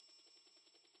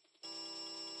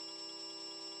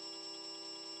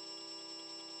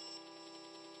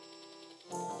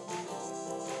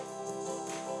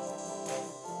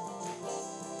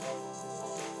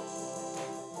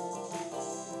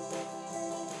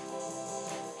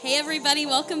Hey everybody,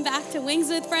 welcome back to Wings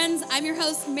with Friends. I'm your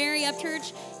host, Mary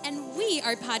Upchurch, and we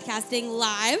are podcasting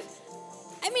live.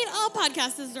 I mean, all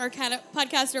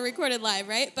podcasts are recorded live,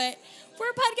 right? But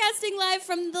we're podcasting live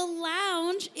from the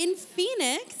lounge in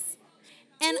Phoenix.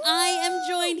 And woo! I am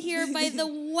joined here by the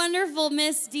wonderful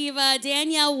Miss Diva,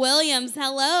 Danielle Williams.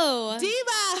 Hello.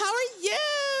 Diva, how are you?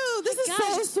 This is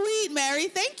so sweet, Mary.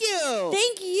 Thank you.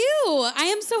 Thank you.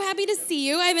 I am so happy to see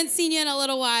you. I haven't seen you in a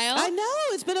little while. I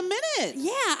know. It's been a minute.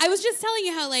 Yeah. I was just telling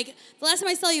you how, the last time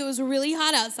I saw you, it was really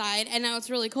hot outside, and now it's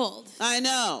really cold. I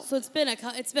know. So it's been a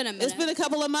minute. It's been a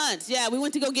couple of months. Yeah, we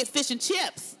went to go get fish and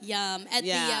chips. Yum. At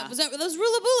those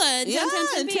Rula Bula in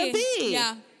downtown Tempe.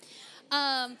 Yeah.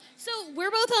 So we're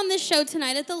both on this show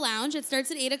tonight at the lounge. It starts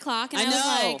at 8 o'clock, and I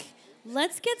was like,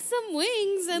 let's get some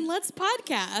wings and let's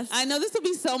podcast. I know this will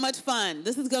be so much fun.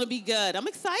 This is going to be good. I'm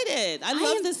excited. I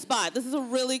love this spot. This is a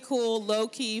really cool,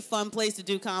 low-key, fun place to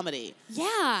do comedy.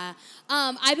 Yeah.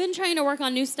 I've been trying to work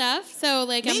on new stuff, so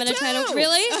I'm going to try to...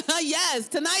 Really? Yes.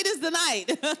 Tonight is the night.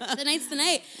 Tonight's the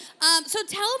night. So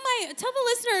tell the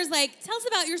listeners, tell us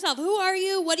about yourself. Who are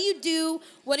you? What do you do?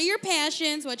 What are your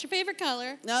passions? What's your favorite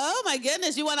color? Oh, my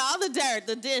goodness. You want all the dirt,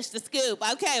 the dish, the scoop.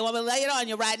 Okay, well, I'm going to lay it on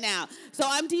you right now. So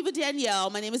I'm Diva Danielle.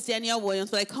 My name is Danielle Williams,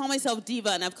 but I call myself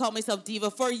Diva, and I've called myself Diva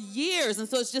for years, and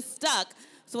so it's just stuck.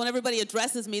 So when everybody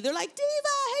addresses me, they're like,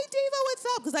 Diva, hey, Diva, what's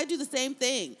up? Because I do the same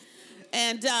thing.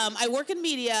 And I work in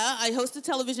media. I host a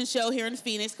television show here in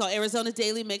Phoenix called Arizona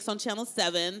Daily Mix on Channel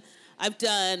 7. I've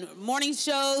done morning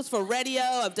shows for radio.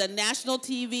 I've done national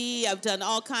TV. I've done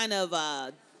all kind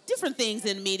of different things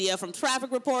in media, from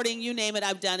traffic reporting, you name it,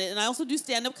 I've done it. And I also do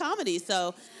stand-up comedy.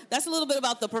 So that's a little bit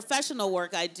about the professional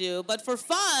work I do. But for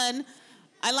fun,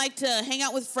 I like to hang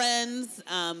out with friends.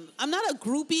 I'm not a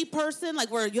groupie person,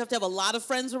 where you have to have a lot of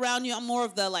friends around you. I'm more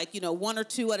of the, one or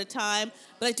two at a time.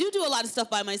 But I do a lot of stuff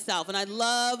by myself. And I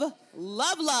love,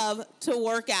 love, love to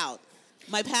work out.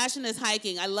 My passion is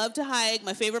hiking. I love to hike.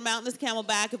 My favorite mountain is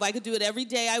Camelback. If I could do it every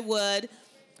day, I would.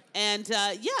 And,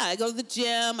 I go to the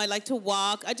gym. I like to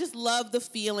walk. I just love the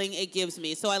feeling it gives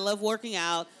me. So I love working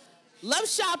out. Love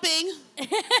shopping.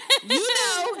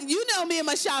 You know me and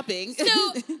my shopping.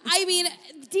 So,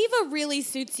 Diva really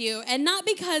suits you, and not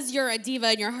because you're a diva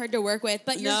and you're hard to work with,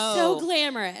 but you're so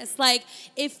glamorous.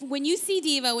 When you see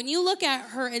Diva, when you look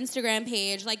at her Instagram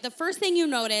page, the first thing you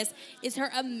notice is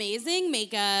her amazing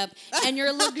makeup and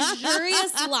your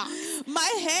luxurious locks.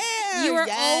 My hair.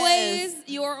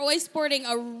 You are always sporting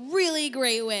a really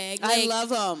great wig. I love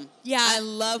them. Yeah, I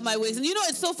love my wigs, and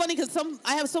it's so funny because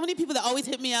I have so many people that always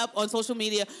hit me up on social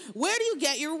media. Where do you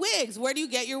get your wigs? Where do you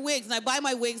get your wigs? And I buy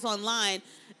my wigs online.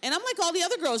 And I'm like all the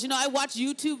other girls. I watch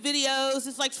YouTube videos.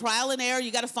 It's like trial and error.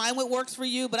 You got to find what works for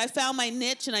you. But I found my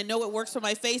niche, and I know what works for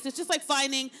my face. It's just like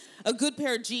finding a good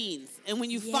pair of jeans. And when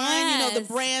you find, the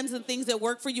brands and things that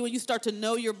work for you, and you start to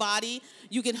know your body,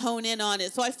 you can hone in on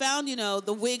it. So I found,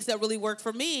 the wigs that really work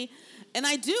for me. And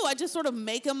I just sort of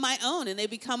make them my own, and they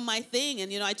become my thing.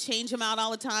 And, I change them out all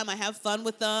the time. I have fun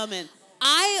with them. And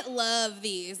I love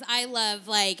these. I love,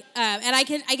 and I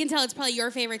can tell it's probably your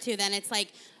favorite too, then. It's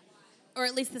or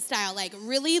at least the style,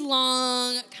 really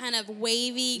long, kind of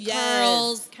wavy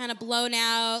curls, kind of blown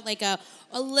out,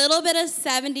 a little bit of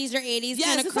 70s or 80s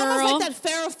kind of curl. Yes, it's almost like that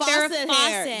Farrah Fawcett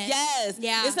hair. Yes.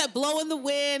 Yeah. It's that blow in the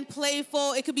wind,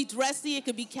 playful. It could be dressy. It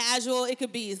could be casual. It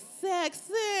could be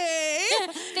sexy.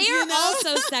 They are all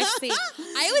so sexy.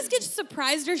 I always get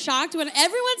surprised or shocked when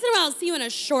every once in a while I'll see you in a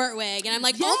short wig, and I'm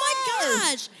like, oh my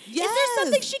gosh, is there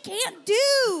something she can't do?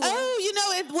 Oh,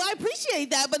 I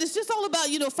appreciate that, but it's just all about,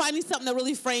 finding something that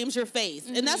really frames your face.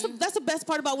 Mm-hmm. And that's the best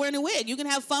part about wearing a wig. You can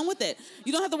have fun with it.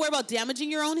 You don't have to worry about damaging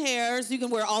your own hairs. You can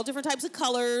wear all different types of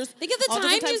colors. Think of the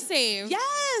time you save.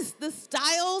 Yes, the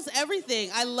styles,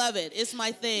 everything. I love it. It's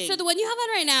my thing. So the one you have on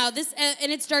right now, this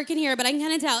and it's dark in here, but I can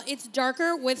kind of tell it's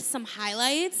darker with some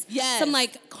highlights. Yes. Some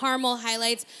caramel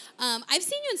highlights. I've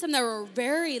seen you in some that were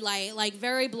very light,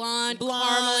 very blonde,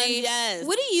 caramely. Yes.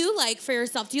 What do you like for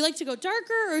yourself? Do you like to go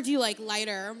darker or do you like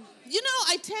lighter?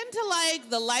 I tend to like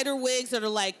the lighter wigs that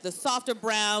are the softer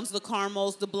browns, the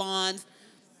caramels, the blondes.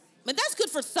 But that's good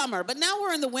for summer. But now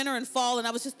we're in the winter and fall, and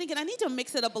I was just thinking I need to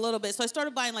mix it up a little bit. So I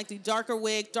started buying the darker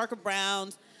wig, darker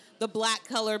browns, the black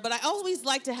color. But I always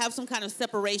like to have some kind of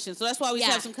separation. So that's why we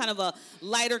have some kind of a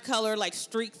lighter color,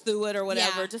 streak through it or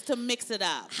whatever, just to mix it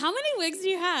up. How many wigs do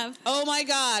you have? Oh, my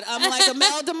God. I'm like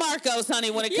Amel DeMarcos, honey,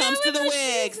 when it comes to the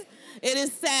wigs. It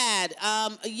is sad.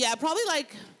 Probably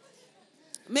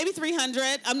maybe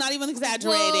 300. I'm not even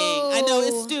exaggerating. Whoa. I know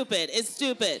it's stupid.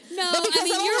 No, but because I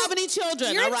don't have any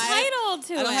children, you're all right? entitled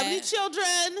to it. I don't have any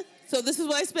children, So this is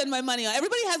what I spend my money on.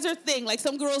 Everybody has their thing. Like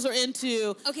some girls are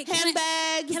into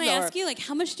handbags. Can I ask you, like,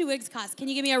 how much do wigs cost? Can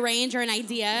you give me a range or an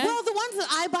idea? Well, the ones that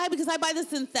I buy, because I buy the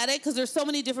synthetic, because there's so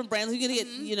many different brands. You're going to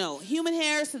get, human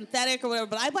hair, synthetic, or whatever.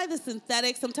 But I buy the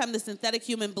synthetic, sometimes the synthetic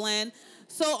human blend.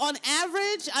 So on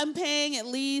average, I'm paying at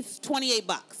least $28.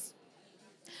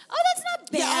 Oh, that's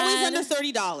not bad. Yeah, always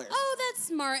under $30. Oh, that's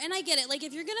smart. And I get it. Like,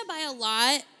 if you're going to buy a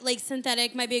lot, like,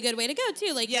 synthetic might be a good way to go,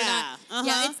 too. Like, you're not...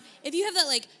 Yeah, if you have that,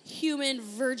 like, human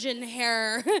virgin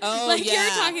hair, you're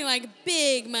talking, like,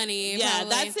 big money. Yeah, probably.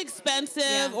 That's expensive.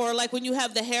 Yeah. Or, like, when you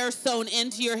have the hair sewn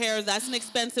into your hair, that's an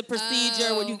expensive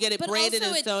procedure when you get it braided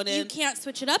and sewn in. You can't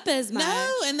switch it up as much.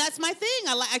 No, and that's my thing.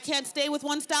 I can't stay with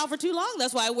one style for too long.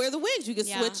 That's why I wear the wigs. You can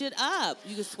switch it up.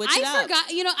 I forgot.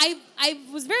 I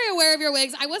was very aware of your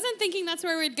wigs. I wasn't thinking that's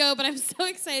where we'd go, but I'm so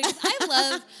excited. I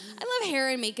love hair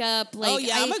and makeup. Like,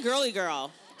 I'm a girly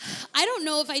girl. I don't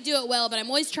know if I do it well, but I'm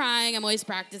always trying. I'm always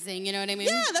practicing. You know what I mean?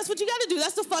 Yeah, that's what you got to do.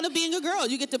 That's the fun of being a girl.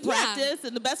 You get to practice,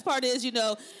 and the best part is, you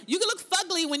can look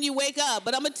fugly when you wake up,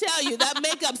 but I'm going to tell you, that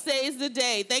makeup saves the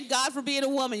day. Thank God for being a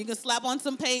woman. You can slap on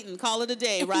some paint and call it a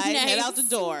day, right? Nice. Head out the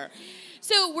door.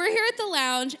 So we're here at the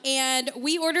lounge, and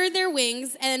we ordered their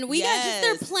wings, and we got just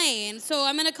their plain. So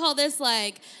I'm gonna call this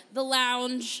like the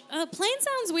lounge. Plain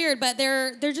sounds weird, but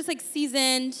they're just like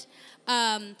seasoned. What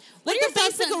are your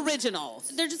basic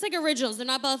originals? They're just like originals. They're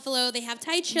not buffalo. They have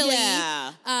Thai chili.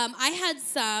 Yeah. I had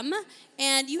some,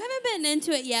 and you haven't been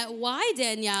into it yet. Why,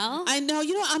 Danielle? I know.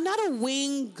 I'm not a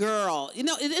wing girl.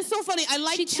 It's so funny. I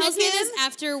like chicken. She tells me this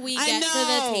after we get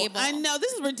to the table. I know.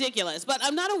 This is ridiculous, but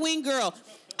I'm not a wing girl.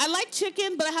 I like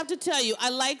chicken, but I have to tell you, I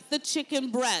like the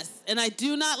chicken breast, and I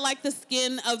do not like the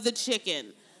skin of the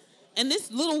chicken. And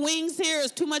this little wings here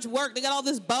is too much work. They got all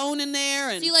this bone in there.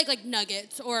 And so you like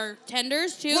nuggets or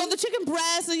tenders, too? Well, the chicken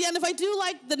breast, and if I do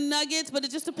like the nuggets, but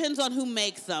it just depends on who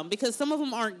makes them, because some of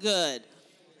them aren't good.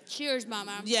 Cheers,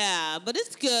 Mama. Yeah, but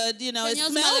it's good. Danielle's it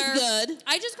smells good.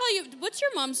 I just call you, what's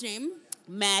your mom's name?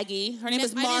 Maggie. Her name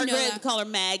is Margaret. I call her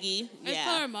Maggie. I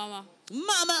call her Mama.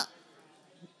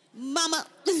 Mama.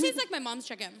 This tastes like my mom's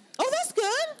chicken. Oh, that's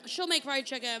good. She'll make fried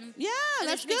chicken. Yeah,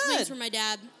 that's good. She makes wings for my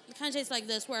dad. It kind of tastes like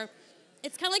this, where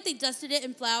it's kind of like they dusted it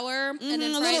in flour and then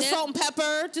fried it. A little salt and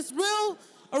pepper. Just real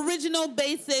original,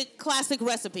 basic, classic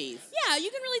recipes. Yeah, you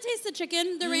can really taste the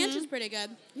chicken. The ranch is pretty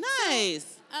good.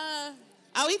 Nice. So,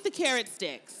 I'll eat the carrot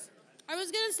sticks. I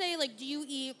was going to say, like, do you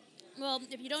eat... Well,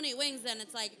 if you don't eat wings, then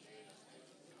it's like...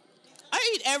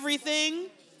 I eat everything,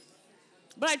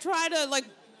 but I try to, like...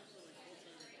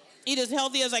 eat as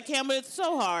healthy as I can, but it's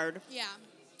so hard. Yeah.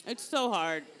 It's so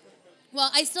hard. Well,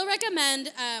 I still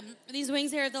recommend these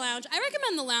wings here at the lounge. I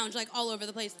recommend the lounge, like, all over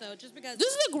the place, though, just because...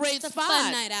 This is a great spot. It's a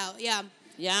fun night out, yeah.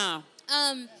 Yeah.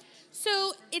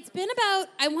 So it's been about,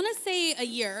 I want to say, a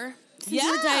year since you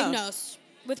were diagnosed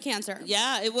with cancer.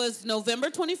 Yeah, it was November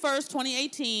 21st,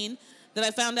 2018, that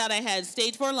I found out I had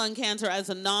stage 4 lung cancer as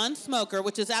a non-smoker,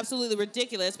 which is absolutely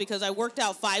ridiculous because I worked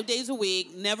out 5 days a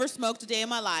week, never smoked a day in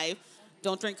my life.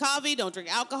 Don't drink coffee, don't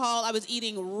drink alcohol. I was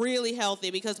eating really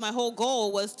healthy because my whole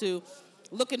goal was to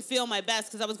look and feel my best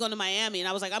because I was going to Miami, and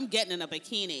I was like, I'm getting in a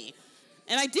bikini.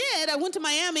 And I did. I went to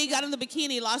Miami, got in the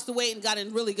bikini, lost the weight, and got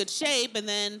in really good shape, and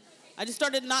then I just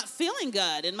started not feeling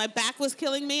good, and my back was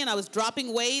killing me, and I was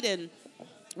dropping weight, and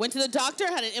went to the doctor,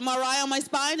 had an MRI on my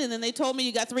spine, and then they told me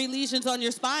you got 3 lesions on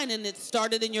your spine, and it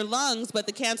started in your lungs, but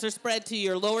the cancer spread to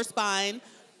your lower spine,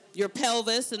 your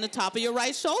pelvis, and the top of your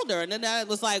right shoulder. And then I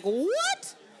was like,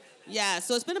 what? Yeah,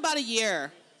 so it's been about a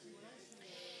year.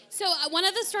 So one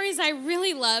of the stories I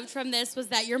really loved from this was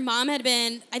that your mom had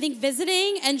been, I think,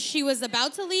 visiting, and she was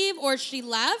about to leave, or she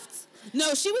left.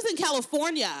 No, she was in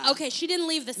California. Okay, she didn't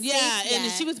leave the States yet.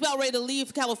 and she was about ready to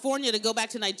leave California to go back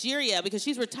to Nigeria because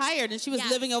she's retired, and she was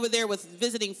living over there with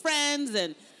visiting friends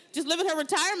and just living her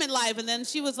retirement life. And then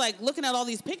she was like looking at all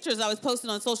these pictures I was posting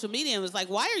on social media and was like,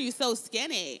 why are you so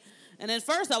skinny? And at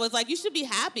first I was like, you should be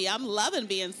happy. I'm loving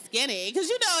being skinny.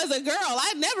 Because, as a girl,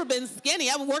 I've never been skinny.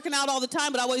 I've been working out all the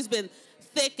time, but I've always been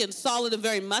thick and solid and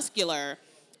very muscular.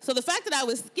 So the fact that I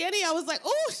was skinny, I was like,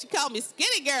 oh, she called me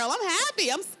skinny girl. I'm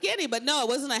happy. I'm skinny. But no, it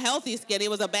wasn't a healthy skinny.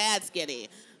 It was a bad skinny.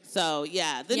 So,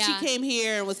 yeah. Then she came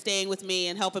here and was staying with me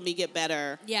and helping me get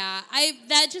better. Yeah.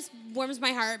 That just warms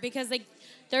my heart because, like,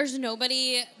 there's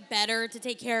nobody better to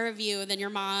take care of you than your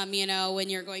mom, when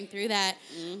you're going through that.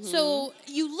 Mm-hmm. So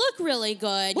you look really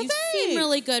good. Well, you seem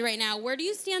really good right now. Where do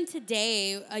you stand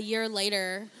today, a year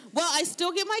later? Well, I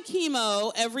still get my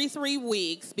chemo every 3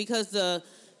 weeks because the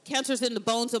cancer's in the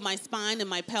bones of my spine and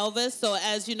my pelvis. So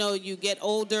as you get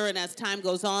older and as time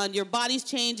goes on, your body's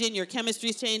changing, your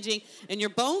chemistry's changing, and your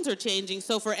bones are changing.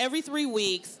 So for every 3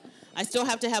 weeks, I still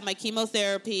have to have my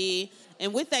chemotherapy.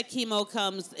 And with that chemo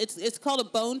comes, it's called a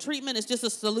bone treatment. It's just a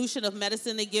solution of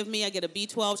medicine they give me. I get a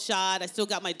B12 shot. I still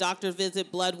got my doctor's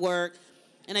visit, blood work.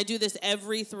 And I do this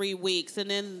every 3 weeks. And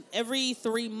then every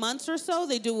 3 months or so,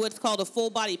 they do what's called a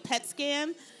full body PET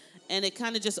scan. And it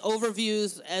kind of just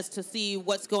overviews as to see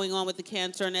what's going on with the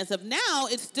cancer. And as of now,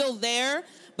 it's still there,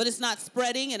 but it's not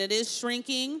spreading and it is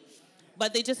shrinking.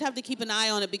 But they just have to keep an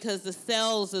eye on it because the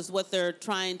cells is what they're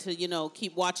trying to,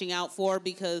 keep watching out for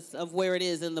because of where it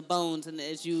is in the bones. And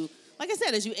as you, like I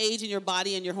said, as you age in your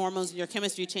body and your hormones and your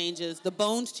chemistry changes, the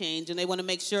bones change. And they want to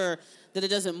make sure that it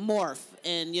doesn't morph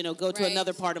and, go to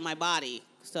another part of my body.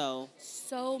 So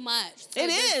much. It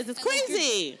is. It's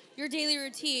crazy. Your daily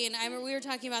routine. We were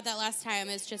talking about that last time.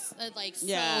 It's just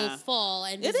so full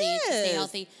and busy to stay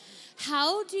healthy.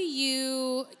 How do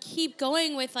you keep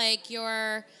going with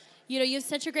your, you have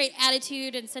such a great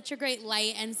attitude and such a great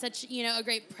light and such, a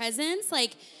great presence.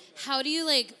 How do you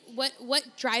what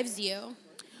drives you?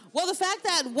 Well, the fact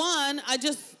that one, I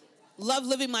just love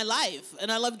living my life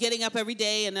and I love getting up every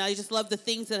day and I just love the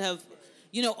things that have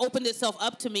opened itself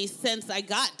up to me since I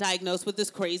got diagnosed with this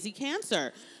crazy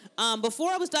cancer. Before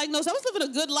I was diagnosed, I was living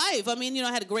a good life. I mean,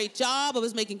 I had a great job. I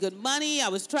was making good money. I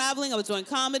was traveling. I was doing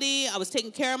comedy. I was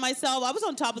taking care of myself. I was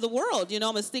on top of the world.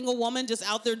 I'm a single woman just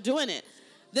out there doing it.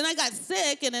 Then I got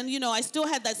sick, and then, I still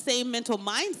had that same mental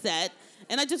mindset.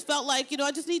 And I just felt like,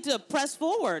 I just need to press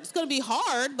forward. It's going to be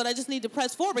hard, but I just need to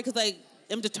press forward because I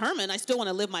am determined. I still want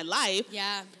to live my life.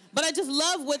 Yeah. But I just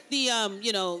love what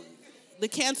the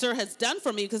cancer has done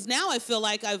for me because now I feel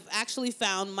like I've actually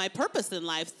found my purpose in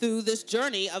life through this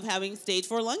journey of having stage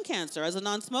 4 lung cancer as a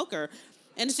non-smoker.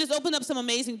 And it's just opened up some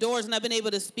amazing doors, and I've been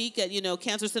able to speak at,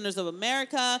 Cancer Centers of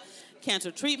America,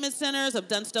 cancer treatment centers. I've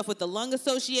done stuff with the Lung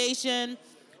Association,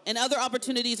 and other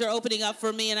opportunities are opening up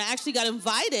for me. And I actually got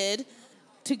invited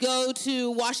to go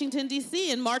to Washington,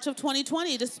 D.C. in March of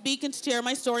 2020 to speak and share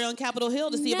my story on Capitol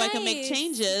Hill to see if I can make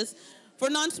changes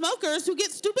for non-smokers who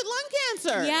get stupid lung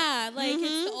cancer. Yeah,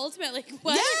 it's the ultimate,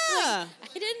 what? Yeah.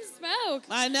 I didn't smoke.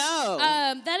 I know.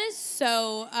 That is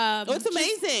so... it's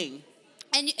amazing.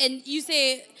 And you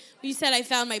said I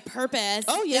found my purpose.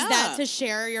 Oh, yeah. Is that to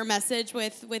share your message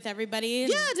with everybody?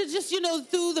 Yeah, to just,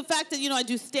 through the fact that, I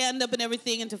do stand-up and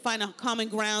everything and to find a common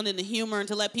ground in the humor and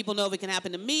to let people know if it can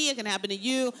happen to me, it can happen to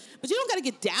you. But you don't got to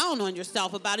get down on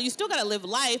yourself about it. You still got to live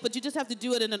life, but you just have to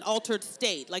do it in an altered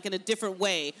state, in a different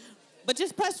way. But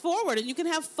just press forward, and you can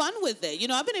have fun with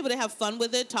it. I've been able to have fun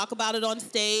with it, talk about it on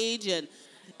stage, and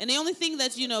the only thing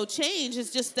that's, changed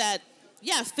is just that,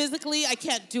 yeah, physically I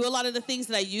can't do a lot of the things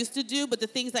that I used to do, but the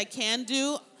things I can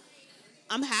do,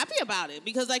 I'm happy about it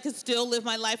because I can still live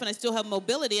my life and I still have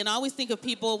mobility. And I always think of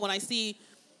people when I see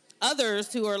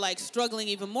others who are, struggling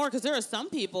even more because there are some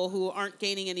people who aren't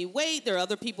gaining any weight. There are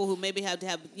other people who maybe have to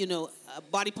have, a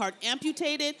body part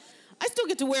amputated. I still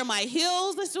get to wear my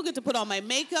heels. I still get to put on my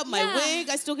makeup, my wig.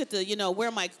 I still get to,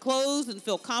 wear my clothes and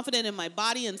feel confident in my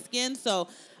body and skin. So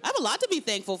I have a lot to be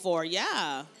thankful for.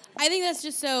 Yeah. I think that's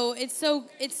just it's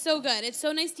so good. It's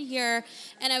so nice to hear.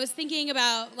 And I was thinking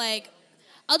about,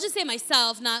 I'll just say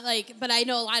myself, not but I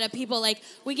know a lot of people,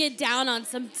 we get down on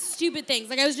some stupid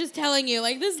things. I was just telling you,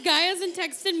 this guy hasn't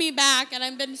texted me back, and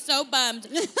I've been so bummed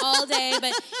all day.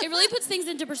 But it really puts things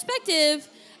into perspective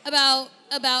about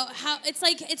how it's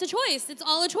it's a choice. It's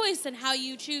all a choice and how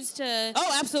you choose to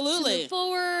absolutely to move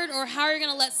forward or how you're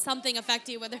going to let something affect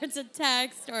you, whether it's a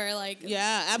text or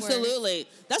yeah, absolutely. Words.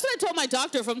 That's what I told my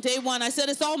doctor from day one. I said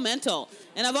it's all mental.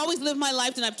 And I've always lived my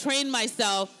life and I've trained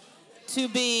myself to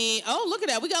be, look at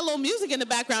that. We got a little music in the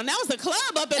background. Now it's a club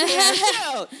up in here,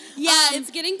 too. Yeah,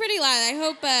 it's getting pretty loud. I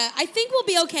hope, I think we'll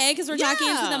be okay because we're talking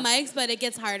into the mics, but it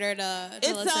gets harder to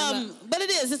listen. But it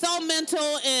is. It's all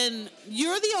mental, and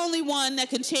you're the only one that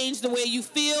can change the way you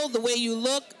feel, the way you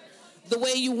look, the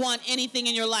way you want anything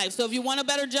in your life. So if you want a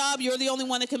better job, you're the only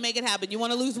one that can make it happen. You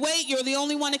want to lose weight, you're the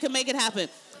only one that can make it happen.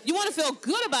 You want to feel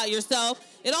good about yourself,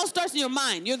 it all starts in your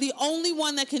mind. You're the only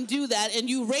one that can do that, and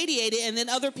you radiate it, and then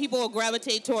other people will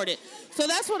gravitate toward it. So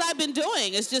that's what I've been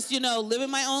doing. It's just, living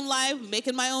my own life,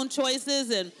 making my own choices,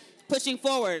 and pushing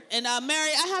forward. And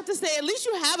Mary, I have to say, at least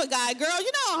you have a guy, girl.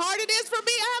 You know how hard it is for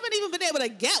me? I haven't even been able to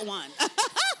get one.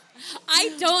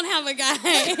 I don't have a guy.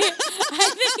 I think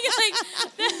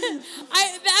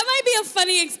that might be a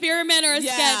funny experiment or a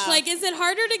sketch. Is it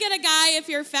harder to get a guy if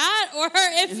you're fat or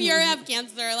if you have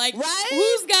cancer? Right?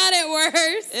 Who's got it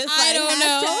worse? It's I don't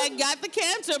know. #got the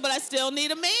cancer, but I still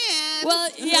need a man. Well,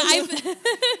 yeah.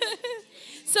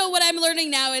 So what I'm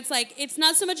learning now, it's like, it's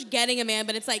not so much getting a man,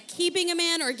 but it's like keeping a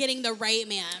man or getting the right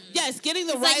man. Yes, getting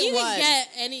the right like you one. can get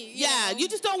any. You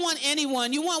just don't want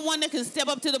anyone. You want one that can step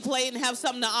up to the plate and have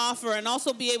something to offer and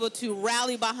also be able to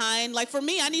rally behind. Like for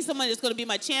me, I need someone that's going to be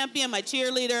my champion, my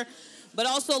cheerleader, but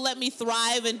also let me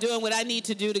thrive in doing what I need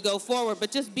to do to go forward.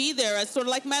 But just be there as sort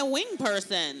of like my wing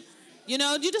person. You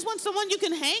know, you just want someone you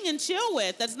can hang and chill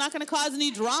with that's not going to cause any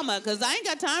drama because I ain't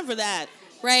got time for that.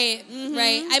 Right,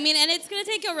 right. I mean, and it's going to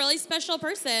take a really special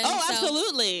person. Oh,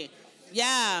 absolutely.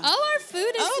 Yeah. Oh, our food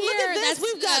is here. Oh, look at this. That's,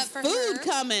 We've got food her.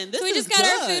 coming. This so we is just got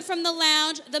good. our food from the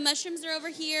lounge. The mushrooms are over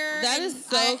here. That is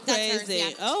so crazy. That's hers,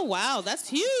 yeah. Oh, wow. That's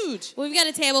huge. We've got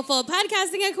a table full of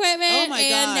podcasting equipment. Oh, my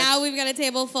And gosh. now we've got a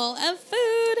table full of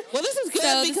food. Well, this is good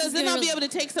So because then I'll be able to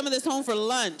take some of this home for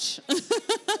lunch.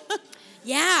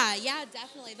 Yeah,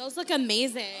 definitely. Those look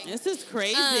amazing. This is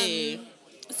crazy.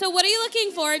 So what are you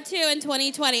looking forward to in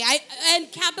 2020?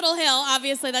 And Capitol Hill,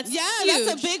 obviously, that's huge.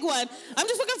 That's a big one. I'm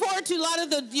just looking forward to a lot of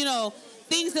the,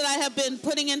 things that I have been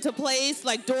putting into place,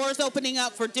 like doors opening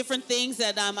up for different things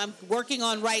that I'm working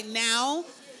on right now.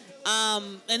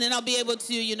 And then I'll be able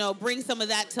to, bring some of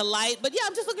that to light. But yeah,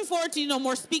 I'm just looking forward to,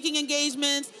 more speaking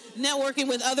engagements, networking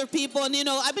with other people. And,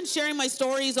 I've been sharing my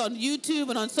stories on YouTube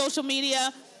and on social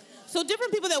media. So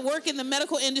different people that work in the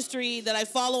medical industry that I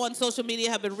follow on social media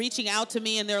have been reaching out to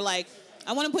me, and they're like,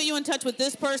 I want to put you in touch with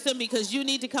this person because you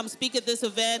need to come speak at this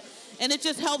event. And it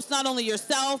just helps not only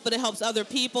yourself, but it helps other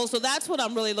people. So that's what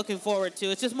I'm really looking forward to.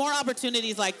 It's just more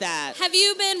opportunities like that. Have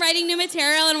you been writing new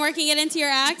material and working it into your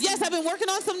act? Yes, I've been working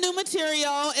on some new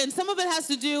material, and some of it has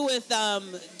to do with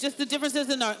just the differences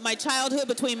in my childhood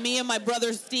between me and my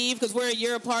brother Steve, because we're a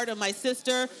year apart, and my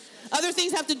sister. Other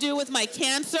things have to do with my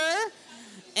cancer.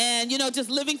 And, just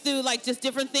living through, just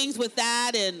different things with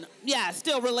that. And,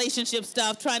 still relationship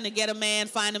stuff, trying to get a man,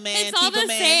 find a man, it's all keep the a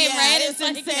man. same, Yeah, right? It's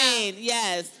insane,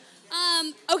 yes.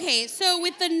 Okay, so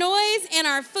with the noise and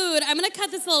our food, I'm going to cut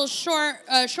this a little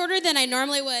shorter than I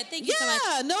normally would. Thank you so much.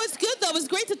 Yeah, no, it's good, though. It was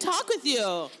great to talk with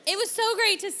you. It was so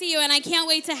great to see you, and I can't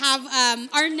wait to have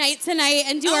our night tonight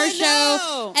and do Oh, our I show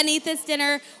know. and eat this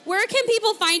dinner. Where can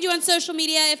people find you on social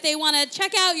media if they want to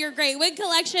check out your great wig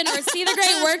collection or see the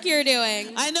great work you're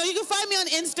doing? I know you can find me on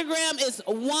Instagram. It's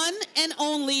one and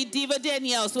only Diva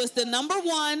Danielle. So it's the number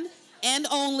one and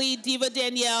only Diva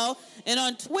Danielle. And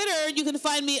on Twitter, you can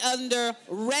find me under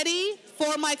Ready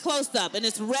for My Close-Up. And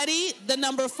it's Ready, the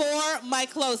number 4, My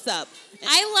Close-Up.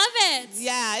 I love it.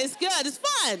 Yeah, it's good. It's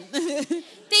fun.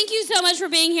 Thank you so much for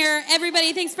being here.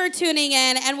 Everybody, thanks for tuning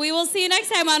in. And we will see you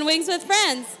next time on Wings with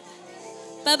Friends.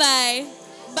 Bye-bye.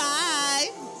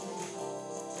 Bye.